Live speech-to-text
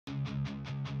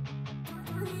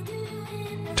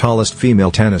Tallest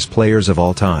female tennis players of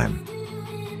all time.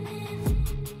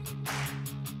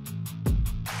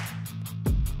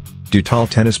 Do tall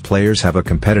tennis players have a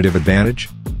competitive advantage?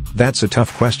 That's a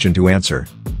tough question to answer.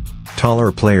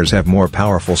 Taller players have more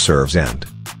powerful serves and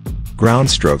ground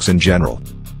strokes in general.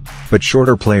 But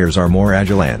shorter players are more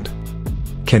agile and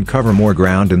can cover more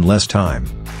ground in less time.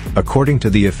 According to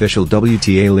the official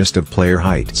WTA list of player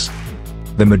heights,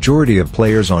 the majority of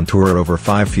players on tour are over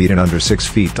 5 feet and under 6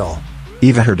 feet tall.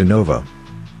 Eva Hrdinova,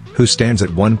 who stands at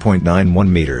 1.91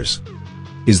 meters,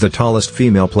 is the tallest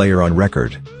female player on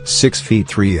record, 6 feet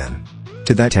 3 in.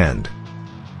 To that end,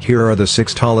 here are the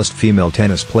 6 tallest female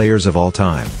tennis players of all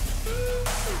time.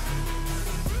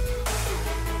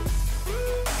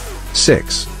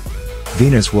 6.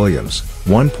 Venus Williams,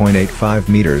 1.85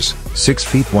 meters, 6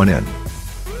 feet 1 in.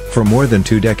 For more than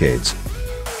 2 decades,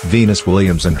 Venus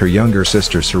Williams and her younger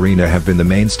sister Serena have been the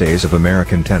mainstays of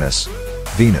American tennis.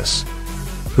 Venus,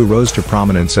 who rose to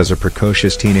prominence as a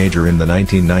precocious teenager in the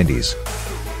 1990s,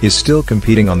 is still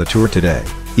competing on the tour today,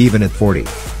 even at 40.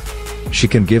 She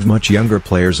can give much younger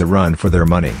players a run for their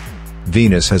money.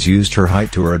 Venus has used her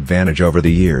height to her advantage over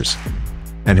the years,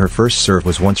 and her first serve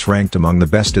was once ranked among the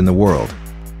best in the world.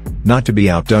 Not to be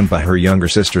outdone by her younger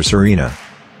sister Serena,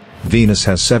 Venus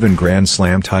has 7 Grand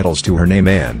Slam titles to her name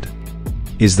and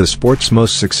is the sport's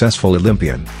most successful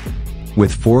Olympian,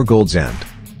 with 4 golds and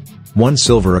 1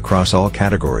 silver across all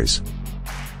categories.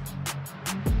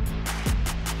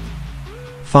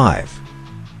 5.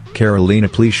 Karolina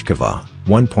Pliskova,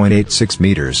 1.86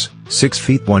 meters, 6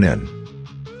 feet 1 in.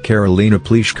 Karolina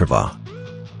Pliskova,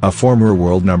 a former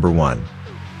world number 1,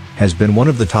 has been one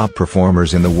of the top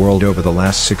performers in the world over the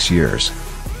last 6 years.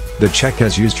 The Czech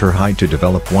has used her height to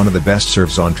develop one of the best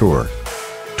serves on tour,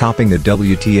 topping the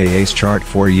WTA Ace chart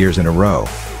 4 years in a row.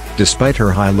 Despite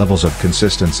her high levels of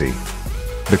consistency,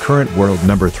 the current world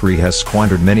number 3 has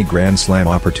squandered many Grand Slam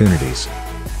opportunities.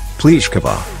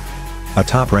 Pliskova, a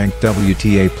top-ranked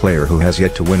WTA player who has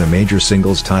yet to win a major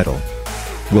singles title,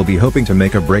 will be hoping to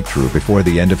make a breakthrough before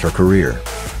the end of her career.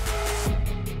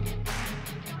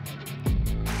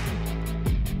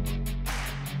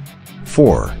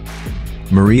 4.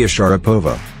 Maria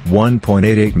Sharapova,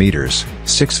 1.88 meters,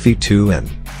 6 feet 2 in.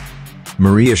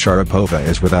 Maria Sharapova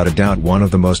is without a doubt one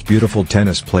of the most beautiful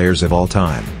tennis players of all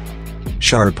time.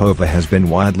 Sharapova has been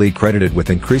widely credited with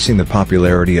increasing the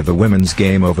popularity of the women's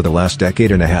game over the last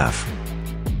decade and a half.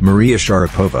 Maria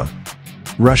Sharapova,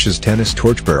 Russia's tennis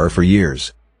torchbearer for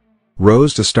years,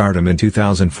 rose to stardom in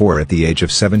 2004 at the age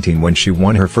of 17 when she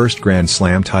won her first Grand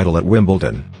Slam title at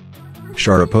Wimbledon.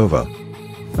 Sharapova,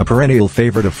 a perennial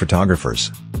favorite of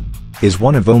photographers, is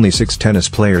one of only 6 tennis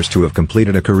players to have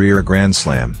completed a career Grand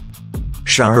Slam.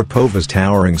 Sharapova's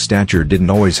towering stature didn't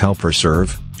always help her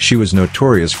serve. She was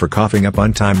notorious for coughing up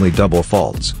untimely double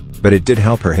faults, but it did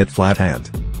help her hit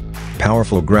flat-hand,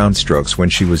 powerful ground strokes when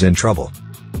she was in trouble.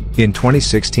 In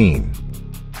 2016,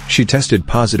 she tested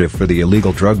positive for the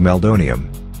illegal drug meldonium,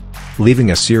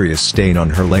 leaving a serious stain on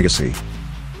her legacy,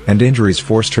 and injuries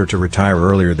forced her to retire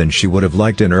earlier than she would have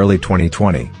liked in early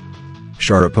 2020.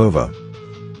 Sharapova,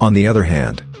 on the other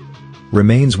hand,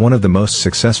 remains one of the most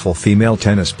successful female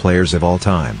tennis players of all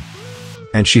time,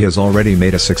 and she has already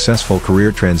made a successful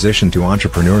career transition to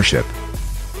entrepreneurship.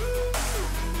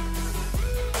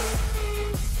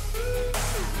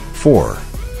 4.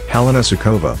 Helena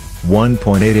Suková,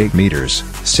 1.88 meters,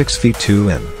 6 feet 2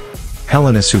 in.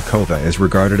 Helena Suková is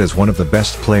regarded as one of the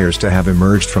best players to have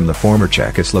emerged from the former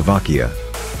Czechoslovakia.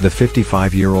 The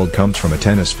 55-year-old comes from a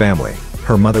tennis family.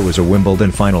 Her mother was a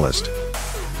Wimbledon finalist,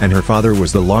 and her father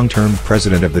was the long-term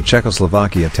president of the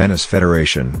Czechoslovakia Tennis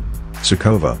Federation.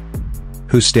 Suková,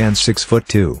 who stands 6 foot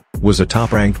 2, was a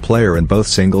top-ranked player in both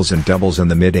singles and doubles in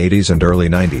the mid-80s and early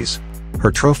 90s.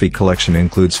 Her trophy collection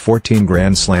includes 14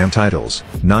 Grand Slam titles,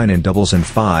 9 in doubles and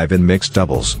 5 in mixed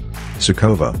doubles.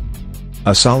 Suková,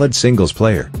 a solid singles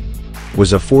player,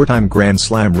 was a 4-time Grand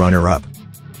Slam runner-up,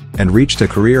 and reached a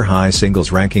career-high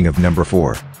singles ranking of number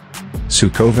 4.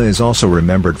 Suková is also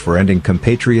remembered for ending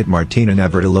compatriot Martina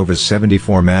Navratilovan's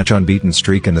 74-match unbeaten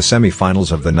streak in the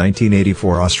semi-finals of the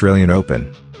 1984 Australian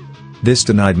Open. This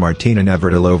denied Martina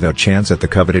Navratilova a chance at the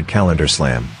coveted Calendar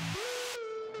Slam.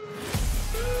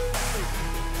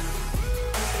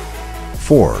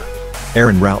 4.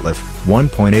 Aaron Routliffe,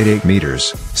 1.88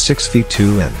 meters, 6 feet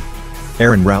 2 in.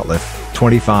 Aaron Routliffe,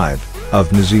 25,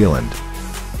 of New Zealand,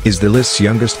 is the list's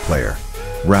youngest player.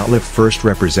 Routliffe first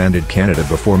represented Canada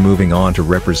before moving on to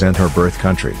represent her birth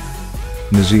country,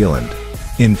 New Zealand.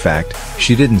 In fact,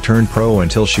 she didn't turn pro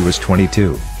until she was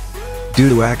 22. Due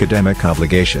to academic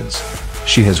obligations,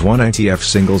 she has 1 ITF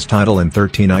singles title and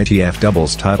 13 ITF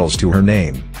doubles titles to her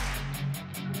name.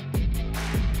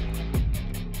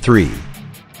 3.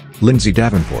 Lindsay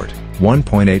Davenport,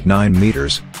 1.89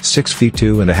 meters, 6 feet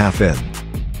 2.5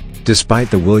 in.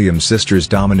 Despite the Williams sisters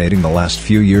dominating the last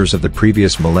few years of the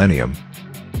previous millennium,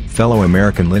 fellow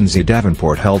American Lindsay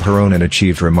Davenport held her own and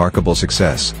achieved remarkable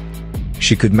success.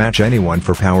 She could match anyone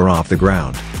for power off the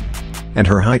ground, and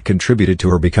her height contributed to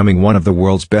her becoming one of the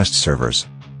world's best servers.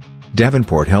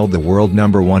 Davenport held the world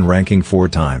 #1 ranking 4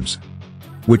 times,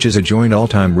 which is a joint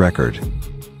all-time record,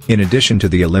 in addition to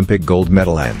the Olympic gold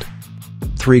medal and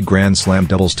 3 Grand Slam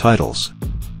doubles titles.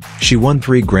 She won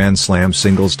 3 Grand Slam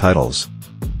singles titles.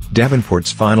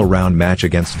 Davenport's final round match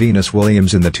against Venus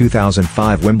Williams in the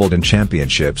 2005 Wimbledon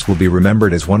Championships will be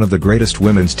remembered as one of the greatest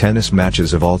women's tennis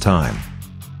matches of all time.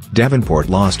 Davenport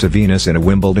lost to Venus in a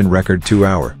Wimbledon record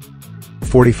 2-hour,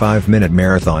 45-minute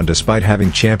marathon despite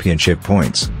having championship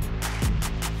points.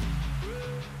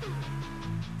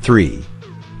 3.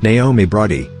 Naomi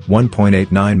Brody,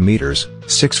 1.89 meters,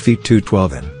 6 feet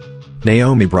 2.12 in.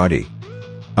 Naomi Brody,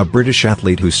 a British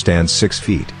athlete who stands 6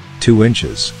 feet, 2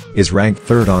 inches, is ranked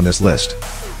 3rd on this list.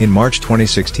 In March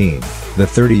 2016, the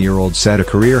 30-year-old set a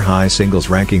career-high singles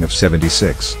ranking of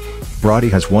 76. Brody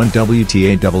has 1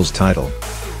 WTA doubles title,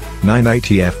 9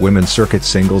 ITF Women's Circuit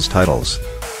singles titles,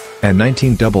 and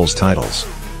 19 doubles titles.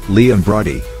 Liam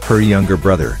Brody, her younger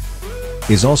brother,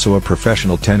 is also a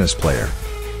professional tennis player.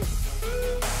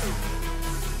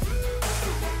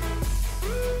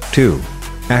 2.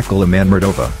 Agile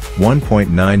Manmurdova,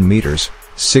 1.9 meters,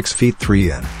 6 feet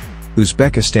 3 in.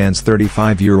 Uzbekistan's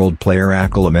 35-year-old player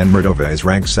Agile Manmurdova is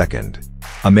ranked 2nd.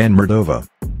 Manmurdova,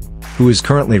 who is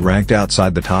currently ranked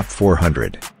outside the top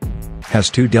 400, has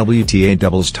 2 WTA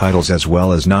doubles titles as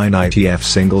well as 9 ITF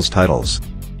singles titles.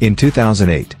 In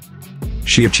 2008,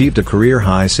 she achieved a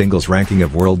career-high singles ranking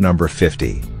of world number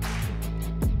 50.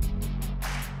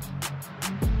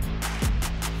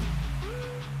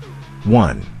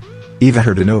 1. Eva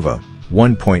Hrdinova,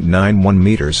 1.91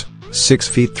 meters, 6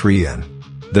 feet 3 in.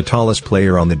 The tallest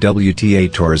player on the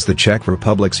WTA Tour is the Czech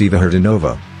Republic's Eva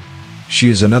Hrdinova. She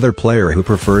is another player who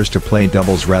prefers to play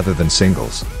doubles rather than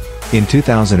singles. In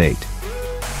 2008,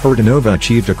 Hrdinova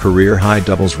achieved a career-high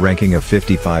doubles ranking of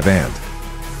 55 and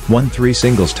won 3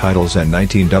 singles titles and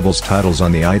 19 doubles titles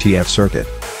on the ITF circuit.